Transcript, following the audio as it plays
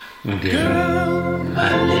Girl,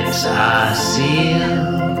 my lips are sealed.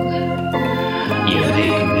 You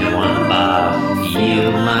make me wanna barf.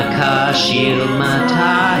 Yield my car, shield my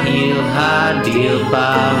tie, heel, high deal,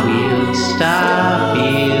 bar wheel, stop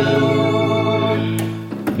you.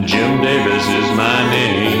 Jim Davis is my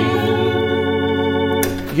name.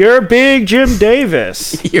 You're Big Jim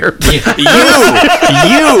Davis. You,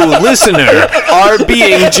 listener, are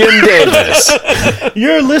being Jim Davis.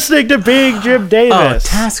 You're listening to Big Jim Oh, Davis.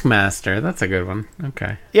 Taskmaster. That's a good one.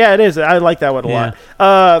 Okay. Yeah, it is. I like that one a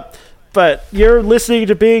lot. But you're listening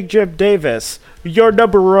to Big Jim Davis, your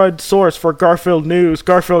number one source for Garfield news,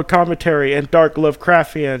 Garfield commentary, and dark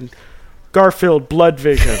Lovecraftian Garfield blood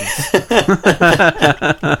visions.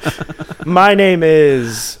 My name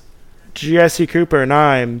is Jesse Cooper, and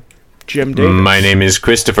I'm Jim Davis. My name is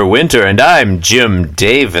Christopher Winter, and I'm Jim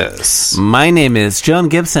Davis. My name is John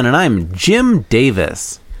Gibson, and I'm Jim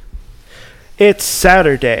Davis. It's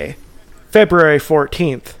Saturday, February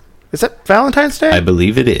 14th. Is that Valentine's Day? I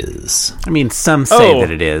believe it is. I mean, some say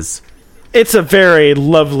that it is. It's a very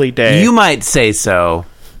lovely day. You might say so.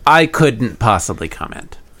 I couldn't possibly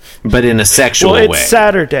comment. But in a sexual well, way. it's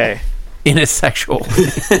Saturday. In a sexual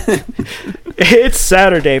It's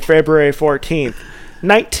Saturday, February 14th,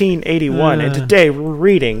 1981, and today we're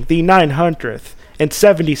reading the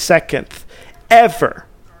 972nd ever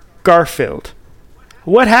Garfield.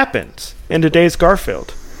 What happens in today's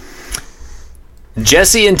Garfield?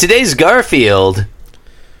 Jesse, in today's Garfield,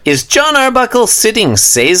 is John Arbuckle sitting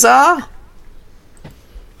Caesar?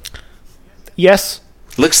 Yes.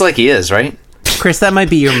 Looks like he is, right? Chris, that might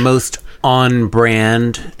be your most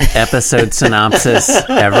on-brand episode synopsis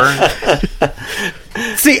ever.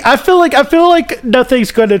 See, I feel like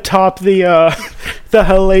nothing's going to top the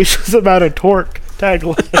hellacious amount of torque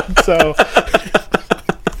tagline. So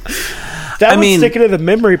that was sticking to the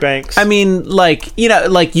memory banks. I mean, like, you know,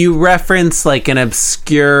 like you reference like an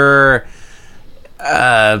obscure,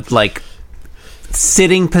 like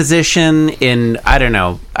sitting position in, I don't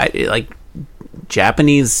know, like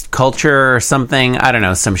Japanese culture or something. I don't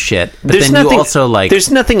know, some shit. But there's then nothing, you also like,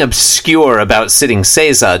 there's nothing obscure about sitting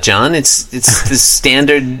Caesar, John. It's the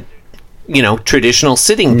standard, you know, traditional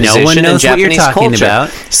sitting position no one knows in what you're Japanese talking culture. about.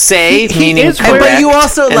 Say He meaning is correct, but you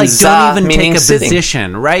also and like za don't even meaning take a sitting.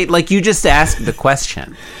 position, right? Like you just ask the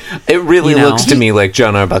question. It really You know? looks to me like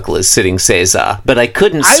John Arbuckle is sitting Caesar, but I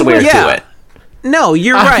couldn't swear yeah. to it. No,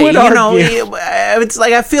 you're I right. would You know, argue. it's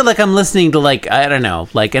like I feel like I'm listening to like I don't know,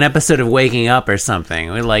 like an episode of Waking Up or something.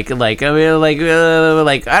 Like I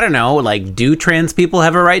don't know, like do trans people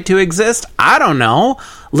have a right to exist? I don't know.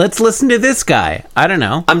 Let's listen to this guy. I don't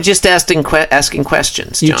know. I'm just asking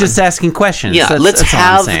questions, John. You're just asking questions. Yeah, let's that's all I'm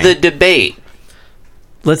have saying. the debate.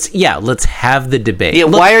 Let's have the debate. Yeah,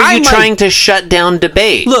 Look, why are I you might- trying to shut down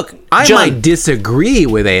debate? Look, I John, might disagree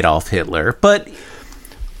with Adolf Hitler, but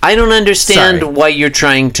I don't understand Sorry. why you're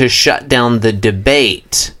trying to shut down the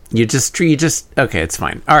debate. you just okay, it's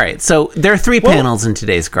fine. All right, so there are three panels in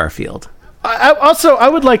today's Garfield. I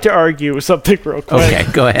would like to argue something real quick.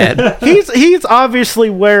 Okay, go ahead. He's obviously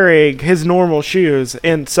wearing his normal shoes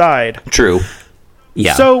inside. True.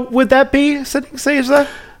 Yeah. So would that be sitting Caesar?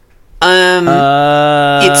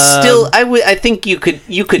 It's still. I think you could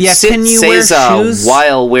yeah, sit can you wear Caesar shoes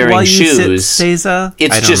while wearing while you shoes. sit Caesar?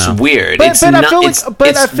 It's I don't just know. weird. But- It's but I not. feel like- It's, but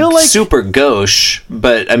it's I feel like- super gauche.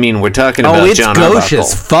 But I mean, we're talking about Oh, it's John gauche Arbuckle.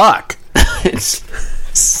 as fuck. It's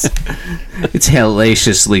It's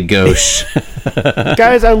hellaciously gauche.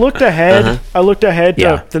 Guys, I looked ahead. I looked ahead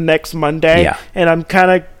Yeah. to the next Monday, Yeah. and I'm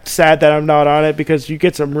kind of sad that I'm not on it because you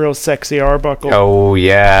get some real sexy Arbuckle. Oh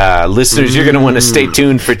yeah, listeners, you're going to want to stay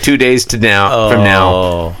tuned for 2 days from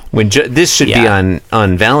now. When this should be Yeah.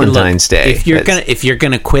 on Valentine's Look, Day. if you're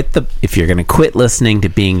gonna quit listening to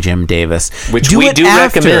Being Jim Davis, which do we it do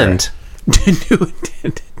after. recommend.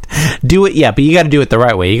 do it, yeah, but you got to do it the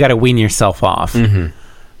right way. You got to wean yourself off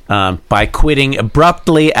by quitting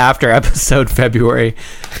abruptly after episode February.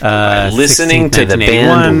 Listening 16th, to the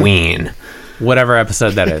 1981, band Ween. whatever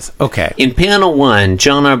episode that is. Okay, In panel 1,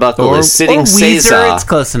 John Arbuckle is sitting or Weezer, Caesar. it's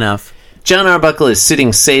close enough. John Arbuckle is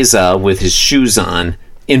sitting Caesar with his shoes on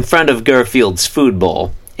in front of Garfield's food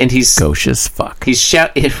bowl, and he's Gauche as fuck.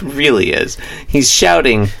 It really is. He's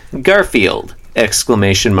shouting, "Garfield!"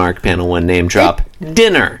 Exclamation mark. Panel 1 name drop.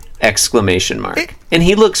 Dinner! Exclamation mark. And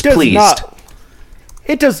he looks pleased.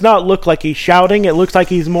 It does not look like he's shouting. It looks like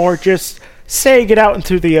he's more just saying it out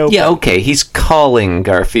into the open. Yeah, okay. He's calling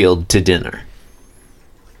Garfield to dinner.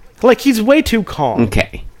 Like he's way too calm.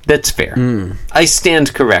 Okay, that's fair. I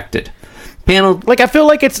stand corrected. Panel. Like I feel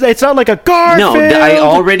like it's not like a Garfield. No, I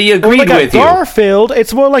already or agreed like with a you. Garfield.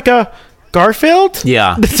 It's more like a Garfield?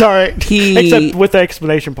 Yeah. Sorry. He- Except with the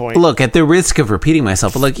explanation point. Look, at the risk of repeating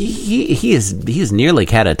myself, but look, he is nearly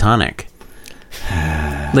catatonic.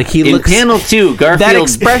 Like he In looks. panel 2, Garfield... That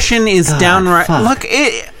expression is downright. fuck. Look,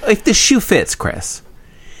 if the shoe fits, Chris.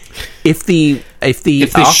 If the If the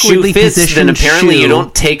shoe awkwardly fits, then positioned apparently shoe you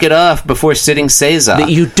don't take it off before sitting Seiza. that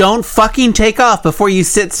you don't fucking take off before you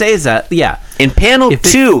sit Seiza. Yeah. In panel If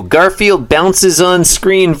it- 2, Garfield bounces on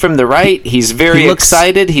screen from the right. He's very He looks-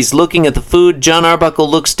 excited. He's looking at the food. John Arbuckle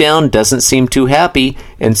looks down, doesn't seem too happy,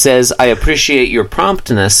 and says, "I appreciate your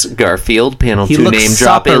promptness, Garfield." Panel He 2 looks name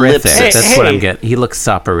drop soporific. ellipsis. That's what Hey. I'm getting. He looks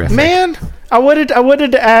soporific. Man, I wanted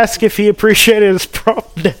to ask if he appreciated his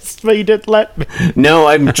promptness, but he didn't let me. No,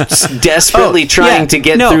 I'm just desperately Oh, trying yeah. to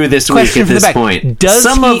get No, through this week question at from the this back. point. Does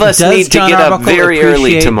Some of us does need to John get up Arbuckle very early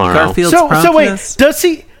appreciate tomorrow. Garfield's So wait,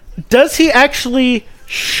 promptness? does he actually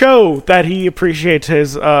show that he appreciates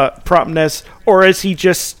his promptness, or is he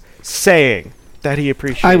just saying that he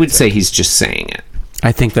appreciates I would it? say he's just saying it.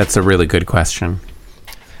 I think that's a really good question.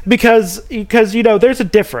 because there's a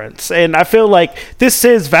difference, and I feel like this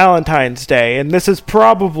is Valentine's Day, and this is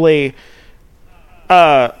probably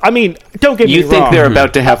I mean, don't get me You wrong. think they're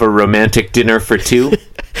about to have a romantic dinner for 2?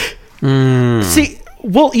 See,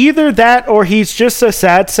 well, either that or he's just a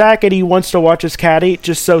sad sack and he wants to watch his cat eat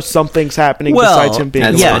just so something's happening besides him being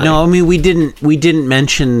that's alive. yeah, fine. no, I mean we didn't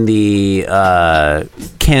mention the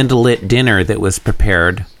candlelit dinner that was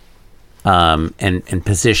prepared and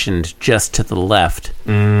positioned just to the left.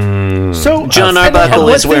 So John and Arbuckle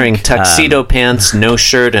one is thing- wearing tuxedo pants, no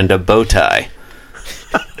shirt, and a bow tie.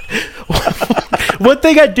 One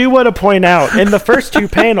thing I do want to point out, in the first 2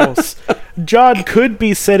 panels, John could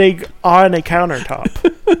be sitting on a countertop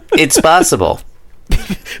It's possible.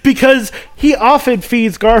 because he often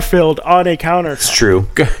feeds Garfield on a countertop. It's true.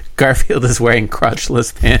 Garfield is wearing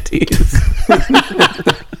crotchless panties.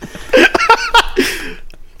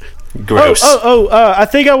 Gross. I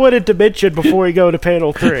think I wanted to mention before we go to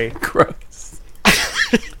panel 3 Gross.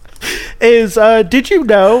 is did you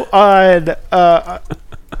know on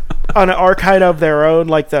an Archive of Their Own,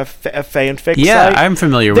 like the fanfic Yeah, site, I'm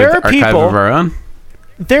familiar there with are Archive people- of Our Own.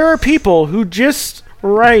 there are people who just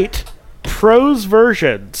write prose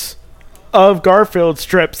versions of Garfield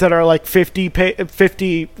strips that are like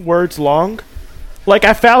 50 words long. Like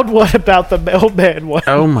I found one about the mailman one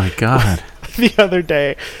Oh my god. the other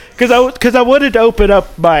day because I wanted to open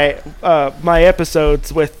up my my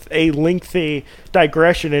episodes with a lengthy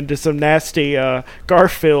digression into some nasty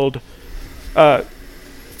Garfield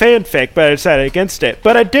fanfic, but I decided against it.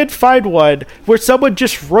 But I did find one where someone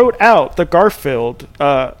just wrote out the Garfield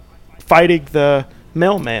fighting the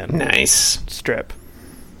mailman Nice. strip.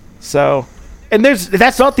 So, and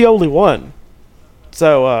that's not the only one.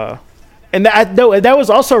 So, and that was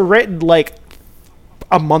also written like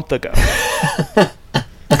a month ago.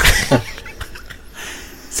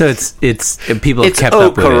 So it's people have It's kept au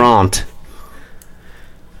up with it. courant.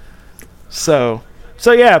 So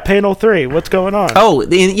yeah, panel 3. What's going on? Oh,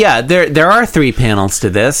 yeah, there are 3 panels to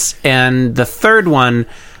this, and the third one,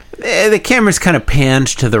 the camera's kind of panned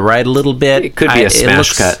to the right a little bit. It could be a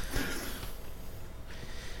smash cut.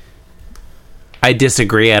 I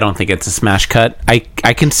disagree. I don't think it's a smash cut. I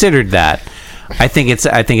considered that. I think it's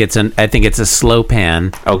a slow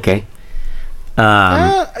pan. Okay.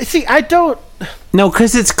 See, I don't. No,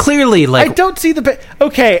 because it's clearly like. I don't see the.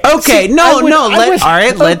 Okay. Okay, see, no, I would- no. I would- All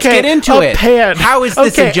right, let's okay, get into a it. Pan. How is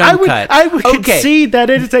this a Okay, jump cut? I would Okay. concede that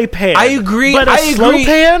it is a pan. I agree, But a I slow agree.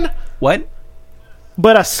 pan. What?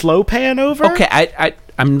 But a slow pan over. Okay,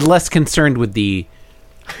 I'm less concerned with the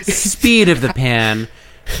speed of the pan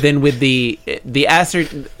than with the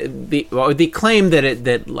claim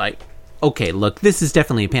that like, okay, look, this is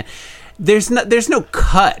definitely a pan. There's no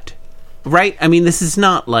cut, right? I mean, this is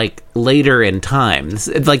not like later in time.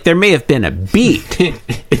 Like there may have been a beat.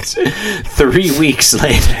 It's 3 weeks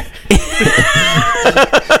later.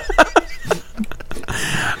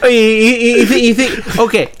 You think,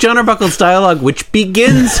 okay, John Arbuckle's dialogue, which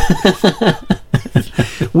begins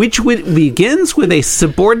with a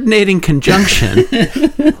subordinating conjunction.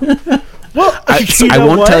 Well, I know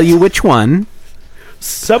won't what? tell you which one.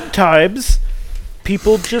 Sometimes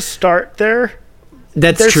people just start there.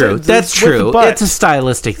 That's There's true. a- That's with true. but. It's a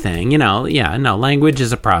stylistic thing, you know. Yeah, no, language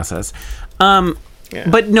is a process. Yeah.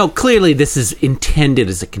 But no, clearly this is intended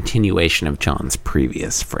as a continuation of John's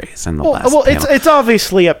previous phrase in the last Well, panel. it's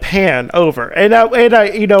obviously a pan over, and I I Oh,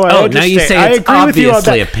 understand. now you say I it's agree with you on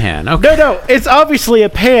obviously that. a pan. Okay. No, it's obviously a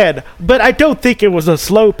pan, but I don't think it was a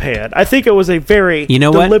slow pan. I think it was a very You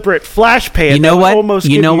know what? deliberate flash pan. You know that would what? Almost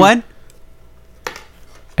You give know what?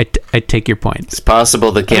 I take your point. It's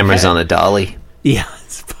possible the camera's Okay. on a dolly. Yeah,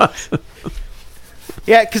 it's possible.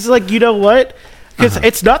 Yeah, because, like, you know what? Because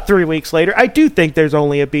it's not 3 weeks later. I do think there's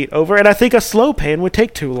only a beat over, and I think a slow pan would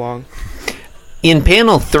take too long. In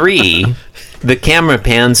panel 3, the camera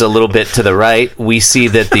pans a little bit to the right. We see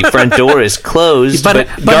that the front door is closed. But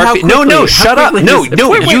how Garfield... No, quickly- shut how up. quickly No, does- no,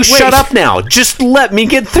 Wait, you wait. shut up now. Just let me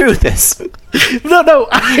get through this. No, God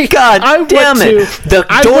I damn want it. to- The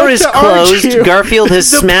I door want is to closed. argue. Garfield has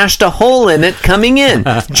smashed a hole in it coming in.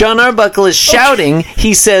 John Arbuckle is shouting.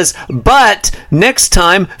 He says, but next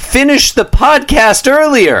time, finish the podcast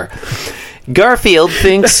earlier. Garfield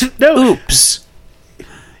thinks, No. oops.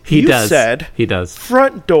 He You does. said- He does.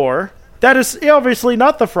 Front door. That is obviously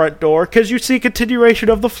not the front door, because you see continuation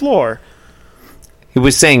of the floor. He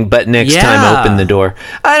was saying, but next Yeah. time, open the door.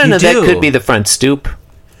 I don't You know. That do. could be the front stoop.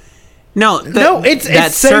 No, No, it's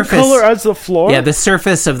that same surface, color as the floor. Yeah, the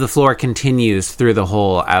surface of the floor continues through the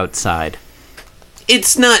hole outside.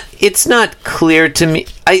 It's not clear to me.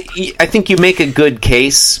 I think you make a good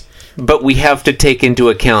case, but we have to take into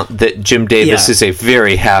account that Jim Davis Yeah. is a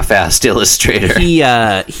very half-assed illustrator.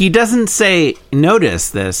 He doesn't say notice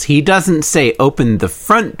this. He doesn't say open the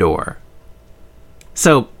front door.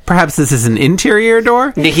 So perhaps this is an interior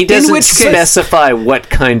door. He In doesn't which case- specify what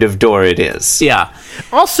kind of door it is. Yeah.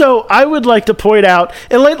 Also, I would like to point out,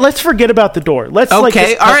 and let's forget about the door. Let's like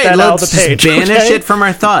Okay. just All cut right. that out of Let's the page. just banish okay? it from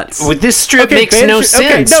our thoughts. Well, this strip Okay, makes no banish- okay,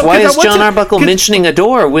 sense. no, Why 'cause I is want John to- Arbuckle 'cause- mentioning a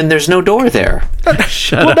door when there's no door there?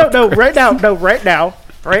 Shut Well, up. no, right now.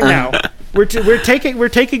 We're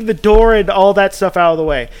taking the door and all that stuff out of the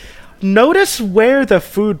way. Notice where the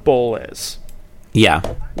food bowl is. Yeah.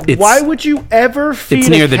 It's, Why would you ever feed it's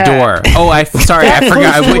a near the cat? door? Oh, sorry. I That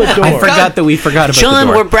forgot. close to a door. I forgot that we forgot about John,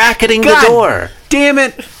 the door. we're bracketing God the door. Damn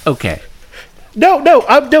it. Okay. No.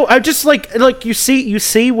 I'm just like you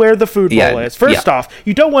see where the food Yeah, bowl is. First yeah. off,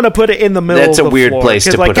 you don't want to put it in the middle. That's of a the weird floor, place to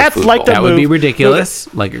 'cause, like, put a cats food like bowl. to That would be move. ridiculous.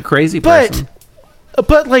 Like a crazy But person.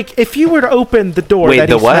 but like if you were to open the door Wait, that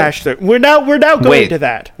the he what? smashed through, we're now going Wait. to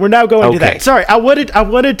that. We're now going to Okay. that. Sorry, I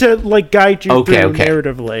wanted to like guide you Okay, through okay.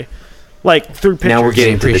 narratively, like through pictures. Now we're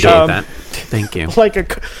getting to the Appreciate door. that. Thank you.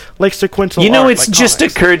 like sequential. You know, art, it's like just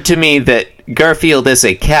comics. occurred to me that Garfield as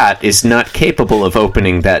a cat is not capable of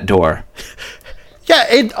opening that door. Yeah,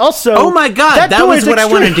 and also. Oh my god, that door was is what I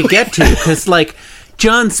wanted to extremely- get to. Because, like,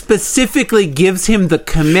 John specifically gives him the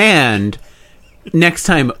command next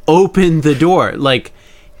time, open the door. Like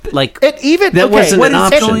And even That okay, wasn't what an is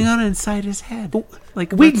option. going on inside his head?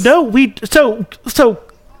 Like, we what's- know so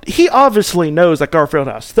he obviously knows that Garfield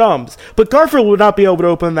has thumbs, but Garfield would not be able to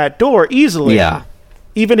open that door easily. Yeah,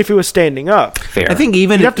 Even if he was standing up. fair. I think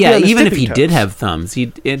even You'd have to be on his even if tippy he did toes. have thumbs,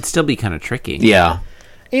 it'd still be kind of tricky. Yeah.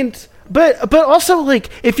 And but also like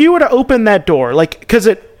if you were to open that door, like because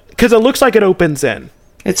it looks like it opens in.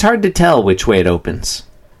 It's hard to tell which way it opens.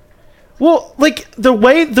 Well, like the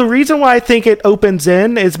reason why I think it opens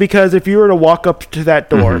in is because if you were to walk up to that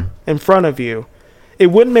door in front of you, it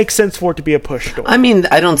wouldn't make sense for it to be a push door. I mean,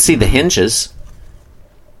 I don't see the hinges.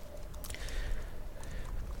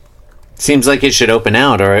 Seems like it should open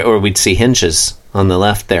out, or we'd see hinges on the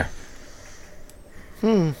left there.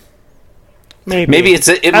 Maybe it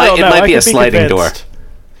I might don't know. be I a could be sliding door. convinced.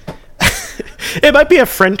 It might be a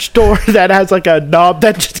French door that has like a knob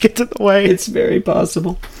that just gets in the way. It's very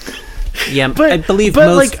possible. Yeah, But I believe but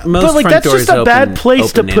most front that's doors just a bad open-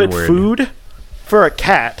 place to open put inward. food for a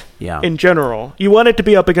cat. Yeah. In general, you want it to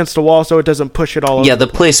be up against the wall so it doesn't push it all over. Yeah, the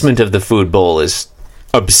placement of the food bowl is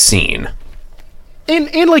obscene.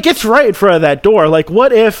 And like it's right in front of that door. Like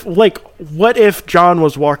what if John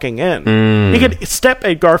was walking in? He could step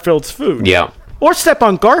at Garfield's food. Yeah. Or step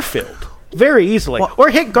on Garfield very easily. Or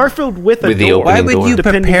hit Garfield with a With the door. opening Why would door. you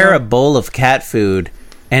Depending prepare on- a bowl of cat food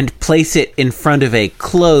and place it in front of a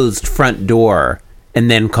closed front door and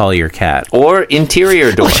then call your cat? Or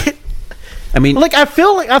interior door. I mean, Like I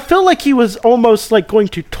feel like he was almost like going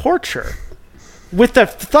to torture with the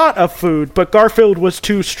thought of food, but Garfield was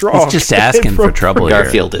too strong. he's just asking for trouble here.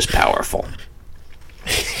 Garfield is powerful.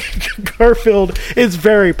 Garfield is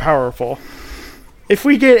very powerful. If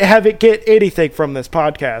we get anything from this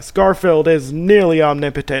podcast, Garfield is nearly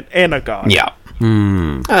omnipotent and a god. Yeah.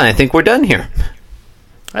 I think we're done here.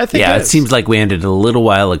 I think. Yeah, it it seems like we ended a little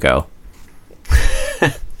while ago.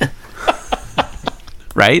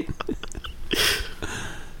 Right?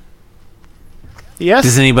 Yes.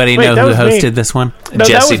 Does anybody Wait, know that who was hosted me. this one? No,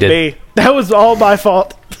 Jesse that was did. me. That was all my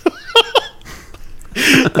fault.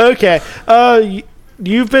 Okay.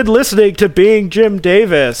 You've been listening to Being Jim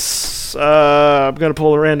Davis. I'm gonna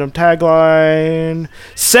pull a random tagline.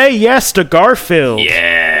 Say yes to Garfield.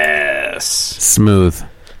 Yes. Smooth.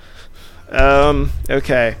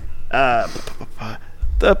 Okay.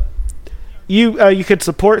 You could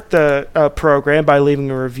support the program by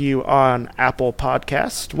leaving a review on Apple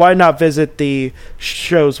Podcast. Why not visit the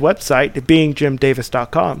show's website,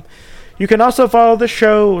 beingjimdavis.com. You can also follow the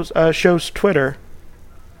show's Twitter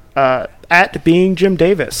at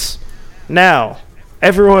beingjimdavis. Now,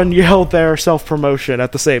 everyone yelled their self-promotion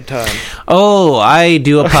at the same time. Oh, I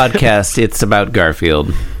do a podcast. It's about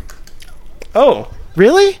Garfield. Oh,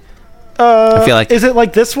 really? I feel like is it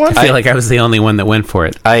like this one? I feel like I was the only one that went for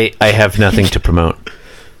it. I have nothing to promote.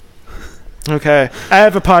 Okay. I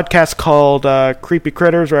have a podcast called Creepy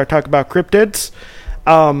Critters where I talk about cryptids.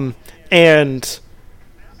 And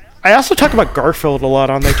I also talk about Garfield a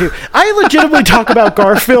lot on there, too. I legitimately talk about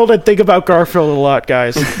Garfield and think about Garfield a lot,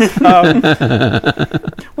 guys.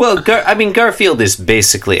 Well, Garfield is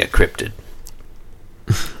basically a cryptid.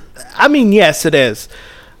 I mean, yes, it is.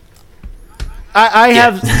 I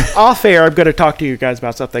have off air. I'm going to talk to you guys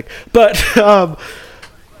about something, but yeah,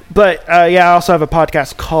 I also have a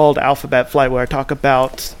podcast called Alphabet Flight where I talk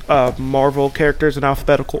about Marvel characters in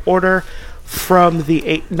alphabetical order from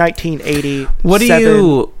the 1980. What do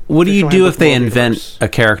you do if they invent a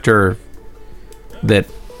character that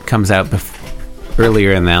comes out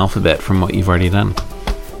earlier in the alphabet from what you've already done?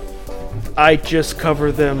 I just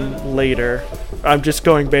cover them later. I'm just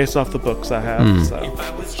going based off the books I have. So.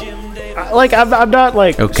 I'm not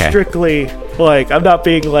strictly I'm not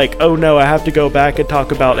being like, oh no, I have to go back and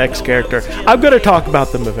talk about X character. I'm gonna talk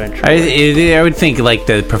about them eventually. I would think like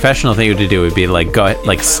the professional thing to do would be like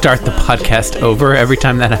start the podcast over every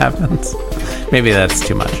time that happens. Maybe that's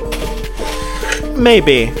too much.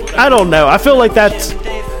 Maybe, I don't know. I feel like that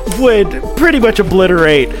would pretty much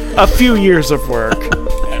obliterate a few years of work.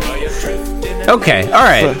 Okay, all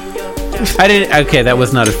right. Okay, that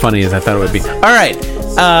was not as funny as I thought it would be. All right.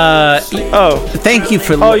 Thank you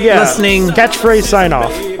for listening. Catchphrase sign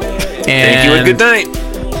off. Thank you and good night.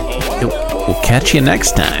 We'll catch you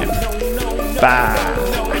next time. Bye.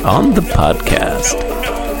 On the podcast.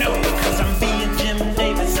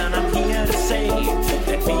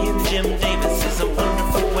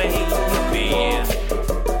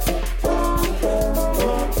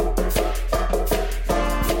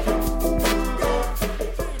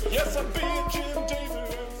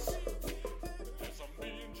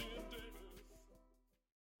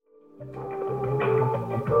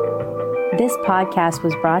 This podcast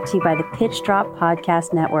was brought to you by the Pitch Drop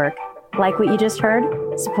Podcast Network. Like what you just heard?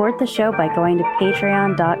 Support the show by going to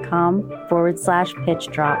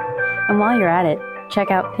patreon.com/pitchdrop. And while you're at it, check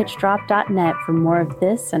out pitchdrop.net for more of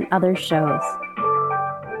this and other shows.